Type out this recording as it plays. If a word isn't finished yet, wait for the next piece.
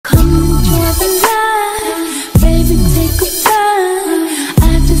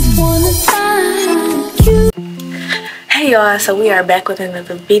Hey y'all, so we are back with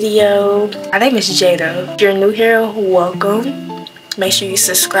another video. My name is Jada. If you're new here, welcome. Make sure you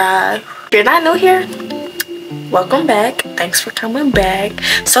subscribe. If you're not new here, welcome back. Thanks for coming back.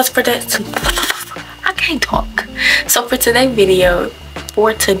 So for that, I can't talk. So for today's video,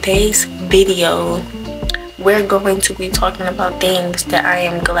 we're going to be talking about things that I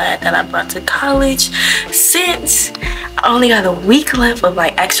am glad that I brought to college, since I only got a week left of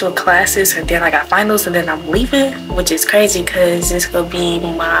like actual classes, and then I got finals, and then I'm leaving, which is crazy because it's gonna be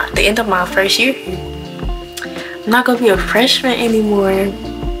the end of my first year here. I'm not gonna be a freshman anymore.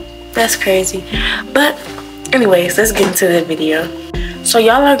 That's crazy. But anyways, let's get into the video. So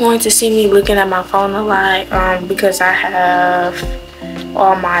y'all are going to see me looking at my phone a lot because I have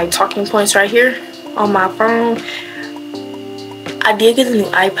all my talking points right here on my phone. I did get a new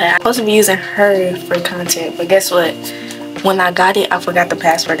iPad. I'm supposed to be using her for content, but guess what? When I got it, I forgot the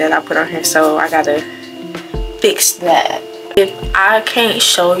password that I put on here, so I gotta fix that. If I can't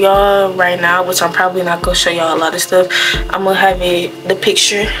show y'all right now, which I'm probably not gonna show y'all a lot of stuff, I'm gonna have the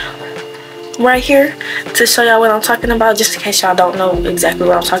picture right here to show y'all what I'm talking about, just in case y'all don't know exactly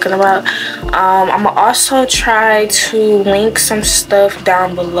what I'm talking about. I'm gonna also try to link some stuff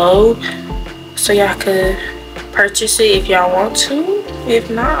down below so y'all could purchase it if y'all want to.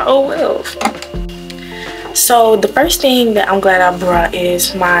 If not, oh well. So the first thing that I'm glad I brought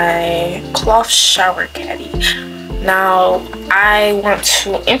is my cloth shower caddy. Now I want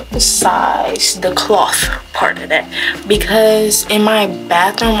to emphasize the cloth part of that, because in my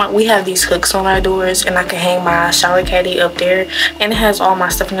bathroom we have these hooks on our doors, and I can hang my shower caddy up there, and it has all my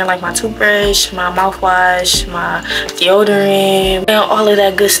stuff in there, like my toothbrush, my mouthwash, my deodorant, and all of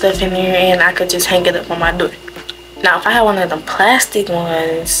that good stuff in there, and I could just hang it up on my door. Now if I had one of them plastic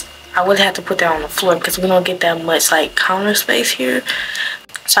ones, I would have to put that on the floor because we don't get that much like counter space here.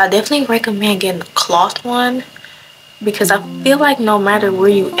 So I definitely recommend getting the cloth one, because I feel like no matter where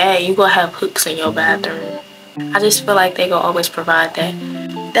you at, you gonna have hooks in your bathroom. I just feel like they gonna always provide that.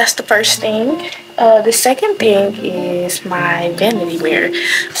 That's the first thing. The second thing is my vanity mirror.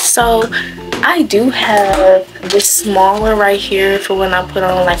 So I do have this small one right here for when I put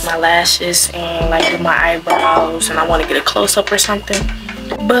on like my lashes and like my eyebrows and I want to get a close-up or something.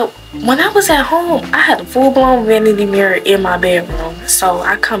 But when I was at home, I had a full-blown vanity mirror in my bedroom. So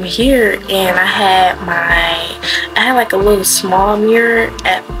I come here and I had like a little small mirror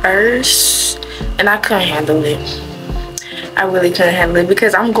at first, and I couldn't handle it. I really couldn't handle it,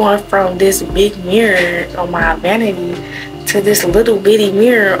 because I'm going from this big mirror on my vanity to this little bitty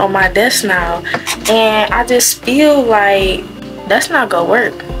mirror on my desk now, and I just feel like that's not gonna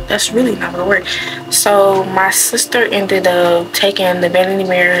work. That's really not gonna work. So my sister ended up taking the vanity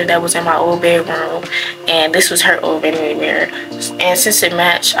mirror that was in my old bedroom, and this was her old vanity mirror, and since it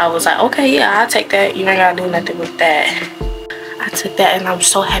matched, I was like, okay, yeah, I'll take that. You ain't gotta do nothing with that. I took that, and I'm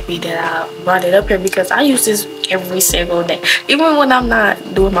so happy that I brought it up here, because I use this every single day. Even when I'm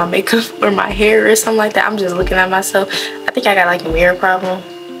not doing my makeup or my hair or something like that, I'm just looking at myself. I think I got like a mirror problem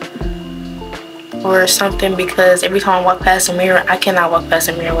or something, because every time I walk past a mirror, I cannot walk past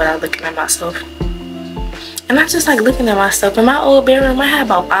a mirror without looking at myself. And I just like looking at myself. In my old bedroom, I had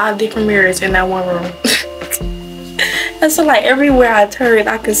about 5 different mirrors in that one room. And so like everywhere I turned,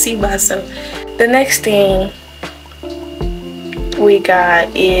 I could see myself. The next thing we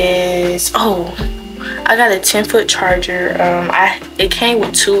got is, I got a 10-foot charger. It came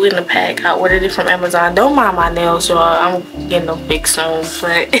with 2 in the pack. I ordered it from Amazon. Don't mind my nails, y'all. I'm getting them fixed soon,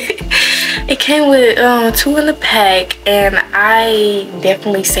 but it came with 2 in the pack, and I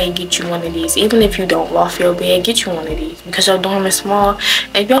definitely say get you one of these. Even if you don't loft your bed, get you one of these, because your dorm is small.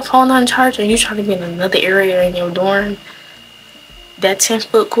 If your phone on charge and you're trying to be in another area in your dorm, that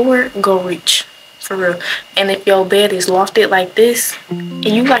 10-foot cord go reach. For real. And if your bed is lofted like this, and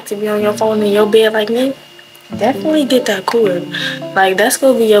you like to be on your phone in your bed like me, definitely get that cord. Like, that's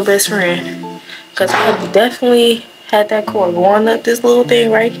gonna be your best friend, because I definitely had that cord going up this little thing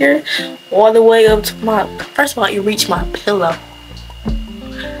right here, all the way up to my, first of all, it reached my pillow.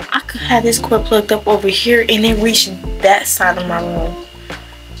 I could have this cord plugged up over here and it reached that side of my room.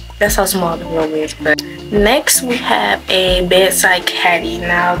 That's how small the room is. But next we have a bedside caddy.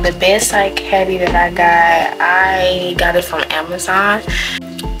 Now the bedside caddy that I got it from Amazon.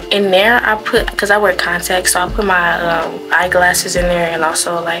 In there I put, because I wear contacts, so I put my eyeglasses in there, and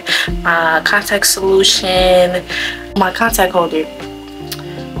also like my contact solution, my contact holder.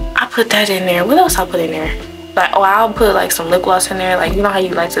 I put that in there. What else I put in there? Like, I'll put like some lip gloss in there. Like, you know how you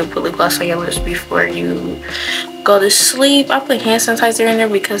like to put lip gloss on your lips before you go to sleep? I put hand sanitizer in there,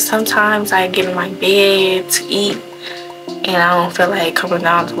 because sometimes I get in my bed to eat and I don't feel like coming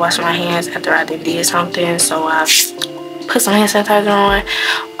down to wash my hands after I did something, so I put some hand sanitizer on.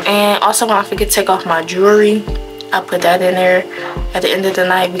 And also when I forget to take off my jewelry, I put that in there at the end of the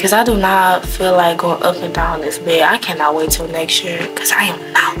night, because I do not feel like going up and down this bed. I cannot wait till next year, because I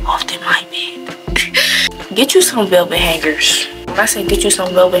am not often my bed. Get you some velvet hangers. When I say get you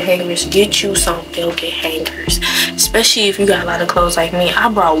some velvet hangers, get you some velvet hangers. Especially if you got a lot of clothes like me. I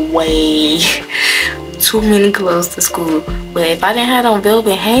brought way too many clothes to school. But if I didn't have on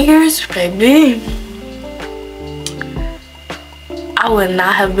velvet hangers, baby, I would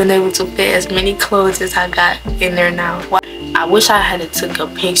not have been able to fit as many clothes as I got in there now. I wish I had took a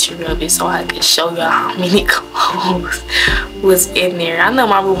picture of it so I could show y'all how many clothes was in there. I know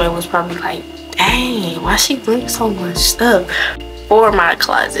my roommate was probably like, dang, why she bring so much stuff? For my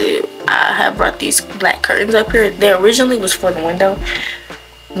closet, I have brought these black curtains up here. They originally was for the window,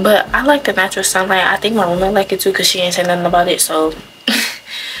 but I like the natural sunlight. I think my roommate like it too, because she ain't say nothing about it. So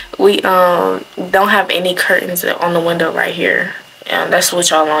we don't have any curtains on the window right here. And that's what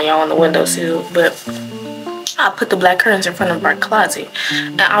y'all on the windowsill. But I put the black curtains in front of our closet,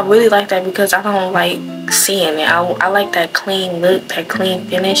 and I really like that because I don't like seeing it. I like that clean look, that clean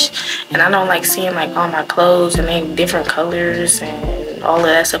finish, and I don't like seeing like all my clothes and they different colors and all of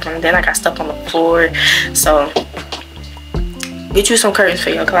that stuff, and then I got stuff on the floor. So get you some curtains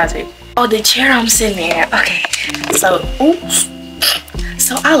for your closet. Oh, the chair I'm sitting in. Okay, so oops.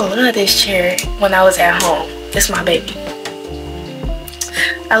 So I love this chair when I was at home. It's my baby.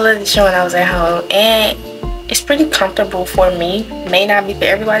 I love this chair when I was at home, and it's pretty comfortable for me. May not be for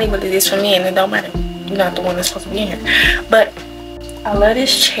everybody, but it is for me, and it don't matter. You're not the one that's supposed to be in here. But I love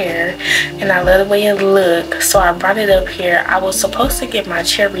this chair, and I love the way it looks. So I brought it up here. I was supposed to get my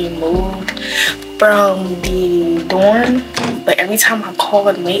chair removed from the dorm, but every time I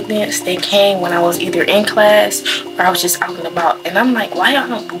called maintenance, they came when I was either in class or I was just out and about. And I'm like, why y'all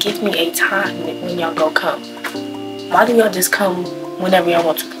don't give me a time when y'all go come? Why do y'all just come whenever y'all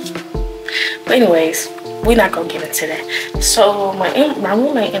want to? But anyways, we're not gonna get into that. So my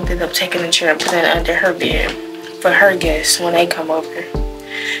roommate ended up taking the chair and putting it under her bed for her guests when they come over,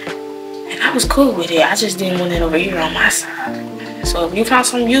 and I was cool with it. I just didn't want it over here on my side. So if you found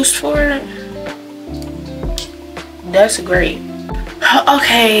some use for it, that's great.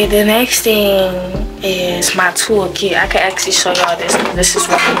 Okay, the next thing is my toolkit. I can actually show y'all this. This is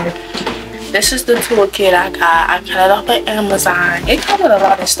right here. This is the toolkit I got. I got it off of Amazon. It comes with a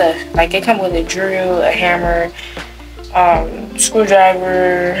lot of stuff. Like, it comes with a drill, a hammer,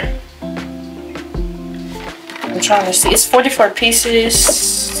 screwdriver. I'm trying to see. It's 44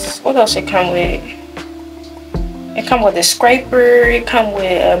 pieces. What else it come with? It come with a scraper. It come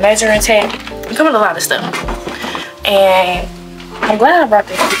with a measuring tape. It come with a lot of stuff. And I'm glad I brought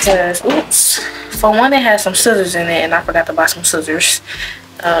this because, oops, for one, it has some scissors in it, and I forgot to buy some scissors.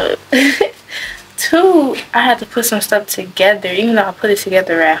 Two, I had to put some stuff together, even though I put it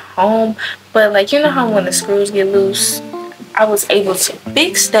together at home. But like, you know how when the screws get loose, I was able to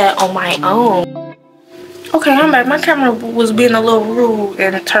fix that on my own. Okay, I'm back. My camera was being a little rude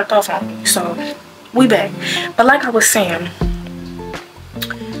and it turned off on me, so we back. But like I was saying,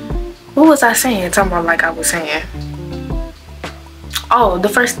 what was I saying? Talking about like I was saying. Oh, the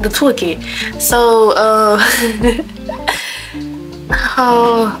toolkit. So oh,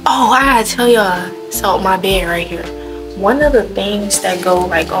 I gotta tell y'all. So my bed right here, one of the things that go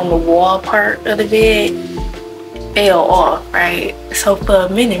like on the wall part of the bed fell off, right? So for a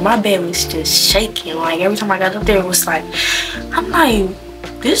minute my bed was just shaking. Like every time I got up there, it was like, I'm like,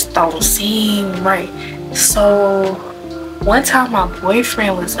 this don't seem right. So one time my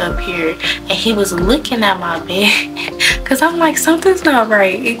boyfriend was up here and he was looking at my bed because I'm like, something's not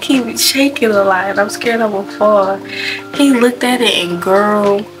right. It keeps shaking a lot and I'm scared I will fall. He looked at it and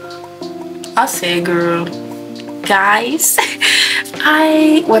girl, I said, girl, guys,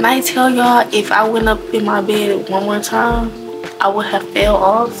 when I tell y'all, if I went up in my bed one more time, I would have fell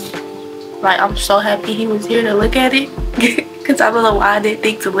off. Like, I'm so happy he was here to look at it because I don't know why I didn't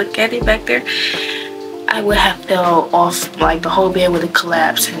think to look at it back there. I would have fell off, like the whole bed would have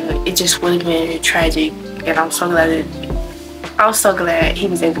collapsed and it just would have been tragic. And I'm so glad he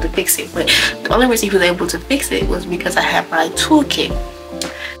was able to fix it. But the only reason he was able to fix it was because I had my toolkit.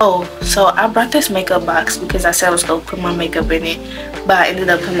 Oh, so I brought this makeup box because I said I was gonna put my makeup in it, but I ended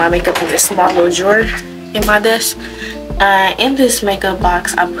up putting my makeup in this small little drawer in my desk. In this makeup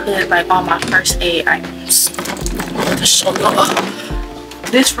box, I put like all my first aid items. To show y'all.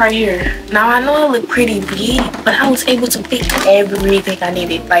 This right here. Now I know it looked pretty big, but I was able to pick everything I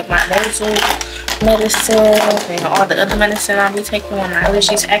needed, like my nasal medicine and all the other medicine I'll be taking when my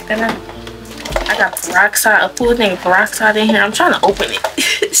allergies acting up. I got peroxide, a full thing of peroxide in here. I'm trying to open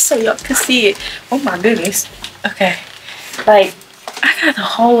it so y'all can see it. Oh my goodness. Okay. Like, I got a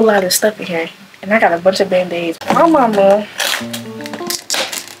whole lot of stuff in here. And I got a bunch of band-aids. My mama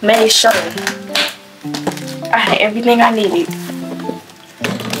made sure I had everything I needed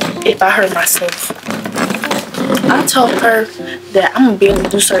if I hurt myself. I told her that I'm gonna be able to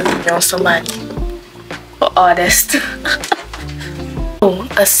do surgery on somebody for all that stuff. Oh,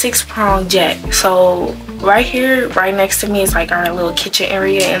 a 6-prong jack. So right here, right next to me is like our little kitchen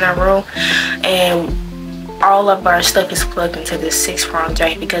area in our room, and all of our stuff is plugged into this 6-prong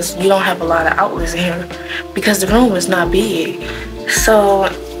jack because you don't have a lot of outlets in here because the room is not big. So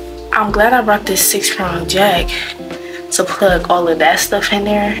I'm glad I brought this 6-prong jack to plug all of that stuff in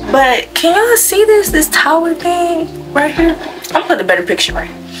there. But can y'all see this tower thing right here? I'm putting a better picture right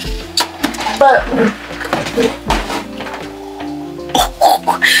here.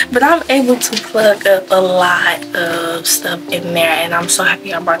 But I'm able to plug up a lot of stuff in there, and I'm so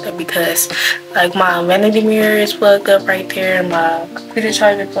happy I brought that because like my vanity mirror is plugged up right there, my computer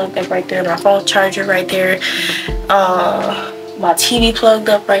charger plugged up right there, my phone charger right there, my TV plugged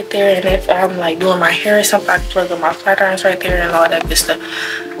up right there, and if I'm like doing my hair or something, I can plug up my flat irons right there and all that good stuff.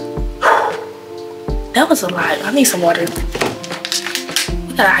 That was a lot. I need some water.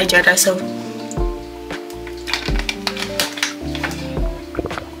 We gotta hydrate ourselves.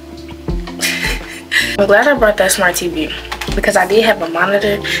 I'm glad I brought that smart TV because I did have a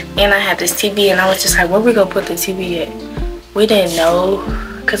monitor and I had this TV, and I was just like, where we gonna put the TV at? We didn't know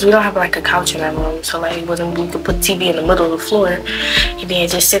because we don't have like a couch in our room, so like it wasn't, we could put TV in the middle of the floor and then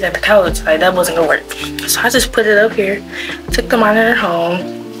just sit at the couch. Like that wasn't gonna work. So I just put it up here, took the monitor home,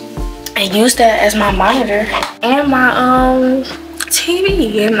 and used that as my monitor and my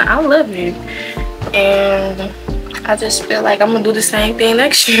TV, and I love it. And I just feel like I'm gonna do the same thing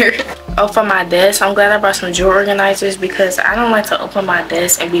next year. Oh, for my desk, I'm glad I brought some drawer organizers because I don't like to open my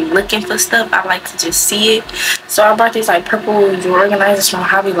desk and be looking for stuff. I like to just see it. So I brought these like purple drawer organizers from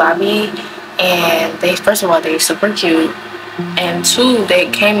Hobby Lobby, and they, first of all, they're super cute, and two, they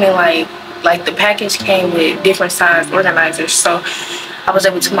came in like the package came with different size organizers. So I was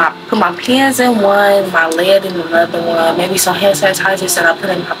able to put my pens in one, my lead in another one, maybe some hand sanitizers that I put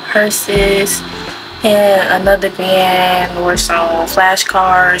in my purses, and another bin or some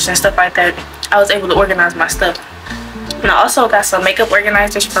flashcards and stuff like that. I was able to organize my stuff. And I also got some makeup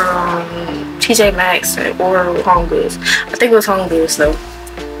organizers from TJ Maxx or Home Goods. I think it was Home Goods though.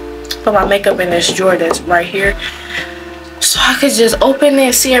 Put my makeup in this drawer that's right here, so I could just open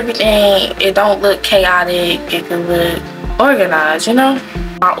it, see everything. It don't look chaotic. It can look organized, you know.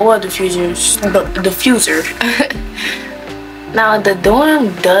 My oil diffuser. Now the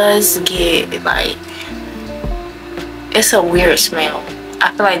dorm does get like, it's a weird smell.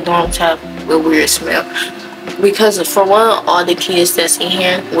 I feel like dorms have a weird smell because for one, all the kids that's in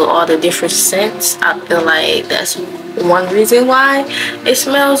here with all the different scents, I feel like that's one reason why it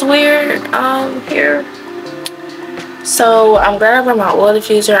smells weird here. So I'm glad I brought my oil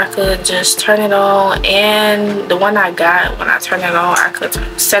diffuser. I could just turn it on, and the one I got, when I turn it on, I could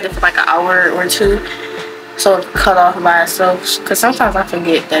set it for like an hour or two so it cut off by itself, because sometimes I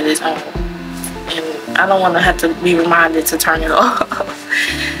forget that it's on and I don't want to have to be reminded to turn it off.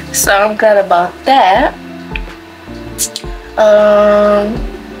 So I'm glad about that.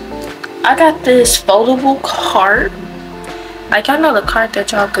 I got this foldable cart. Like, y'all know the cart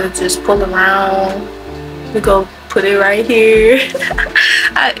that y'all could just pull around. We go put it right here.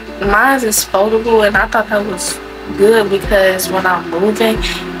 Mine is foldable, and I thought that was good because when I'm moving,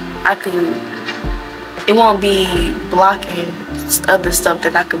 it won't be blocking other stuff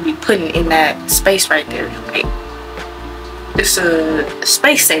that I could be putting in that space right there. Like, it's a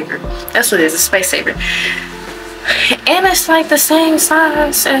space saver. That's what it is, a space saver. And it's like the same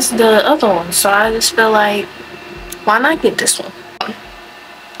size as the other one, so I just feel like, why not get this one?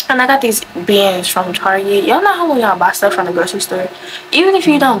 And I got these bins from Target. Y'all know how when y'all buy stuff from the grocery store, even if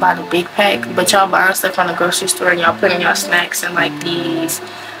you don't buy the big pack, but y'all buying stuff from the grocery store and y'all putting y'all snacks in like these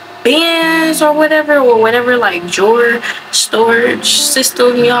bins or whatever like drawer storage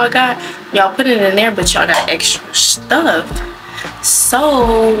system y'all got, y'all put it in there, but y'all got extra stuff.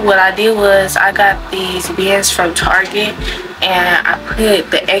 So what I did was I got these bins from Target, and I put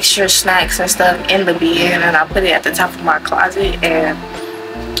the extra snacks and stuff in the bin, and I put it at the top of my closet, and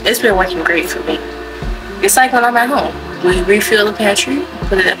it's been working great for me. It's like when I'm at home, we refill the pantry,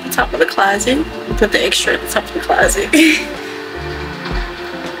 put it at the top of the closet, put the extra at the top of the closet.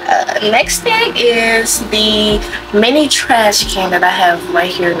 Next thing is the mini trash can that I have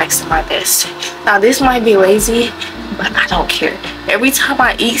right here next to my desk. Now this might be lazy, but I don't care. Every time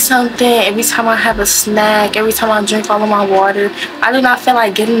I eat something, every time I have a snack, every time I drink all of my water, I do not feel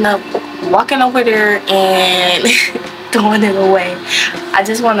like getting up, walking over there and throwing it away. I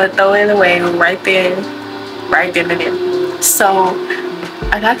just want to throw it away right then and there. So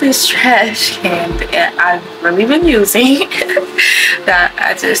I got this trash can that I've really been using. That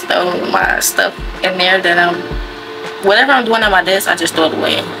I just throw my stuff in there that whatever I'm doing at my desk, I just throw it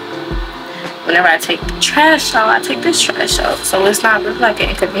away. Whenever I take the trash out, I take this trash out. So it's not really like an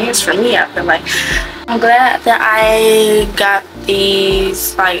inconvenience for me. I feel like I'm glad that I got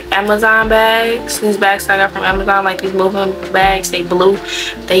these like Amazon bags. These bags I got from Amazon, like these moving bags. They blue,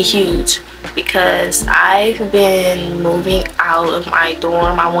 they huge. Because I've been moving out of my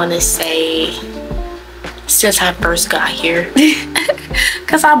dorm, I want to say since I first got here.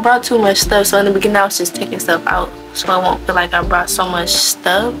 Because I brought too much stuff. So in the beginning I was just taking stuff out, so I won't feel like I brought so much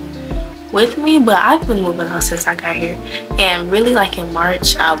stuff with me. But I've been moving out since I got here, and really like in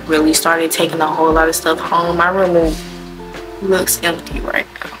March I really started taking a whole lot of stuff home. My room looks empty right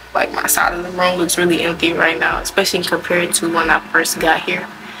now. Like my side of the room looks really empty right now, especially compared to when I first got here.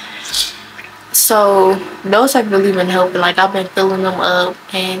 So those have really been helping. Like I've been filling them up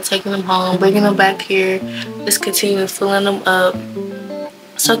and taking them home, bringing them back here, just continue filling them up,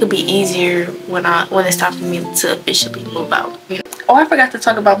 so it could be easier when it's time for me to officially move out, you know? Oh, I forgot to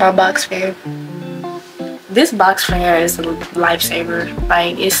talk about my box fan. This box fan is a lifesaver.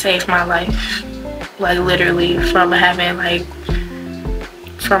 Like it saved my life, like literally from having like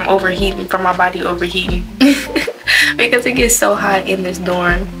from overheating, from my body overheating. Because it gets so hot in this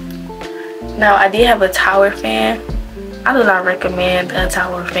dorm. Now I did have a tower fan. I do not recommend a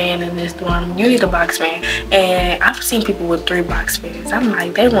tower fan in this dorm. You need a box fan. And I've seen people with 3 box fans. I'm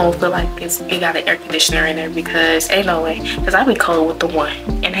like, they won't feel like it got an air conditioner in there, because ain't no way. Because I be cold with the 1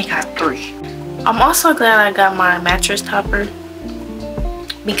 and they got 3. I'm also glad I got my mattress topper,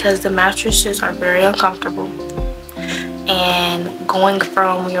 because the mattresses are very uncomfortable. And going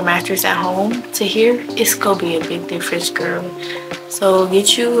from your mattress at home to here, it's gonna be a big difference, girl. So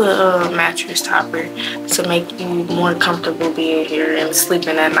get you a mattress topper to make you more comfortable being here and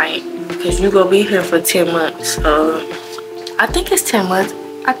sleeping at night, because you gonna be here for 10 months. I think it's 10 months.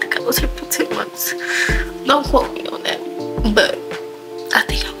 I think I was here for 10 months. Don't quote me on that, but I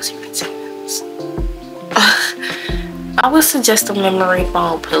think I was here for 10 months. I would suggest a memory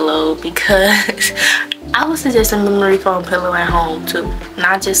foam pillow, because I would suggest a memory foam pillow at home too,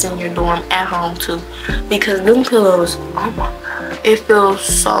 not just in your dorm, at home too, because them pillows, oh my god, it feels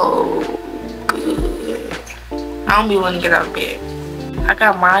so good. I don't be wanting to get out of bed. I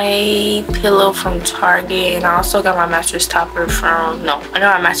got my pillow from Target, and I also got my mattress topper from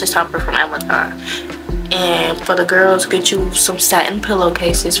Amazon. And for the girls, get you some satin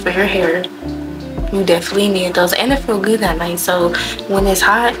pillowcases for your hair. You definitely need those, and they feel good at night. So when it's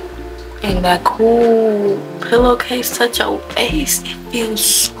hot and that cool pillowcase touch your face, it feels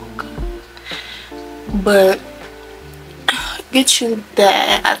so good. But get you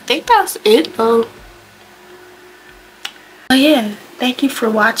that. I think that's it though. But yeah, thank you for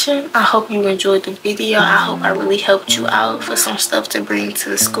watching. I hope you enjoyed the video. I hope I really helped you out for some stuff to bring to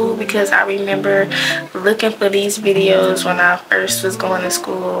the school, because I remember looking for these videos when I first was going to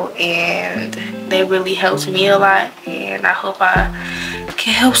school, and they really helped me a lot, and I hope I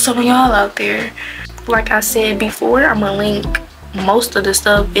can help some of y'all out there. Like I said before, I'm gonna link most of the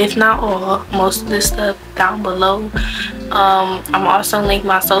stuff, if not all, most of the stuff down below. I'm also link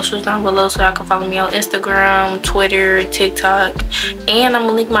my socials down below, so y'all can follow me on Instagram, Twitter, TikTok, and I'm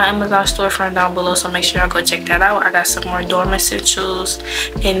gonna link my Amazon storefront down below, so make sure y'all go check that out. I got some more dorm essentials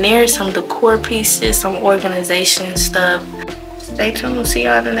and there's some decor pieces, some organization stuff. Stay tuned. See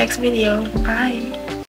y'all in the next video. Bye.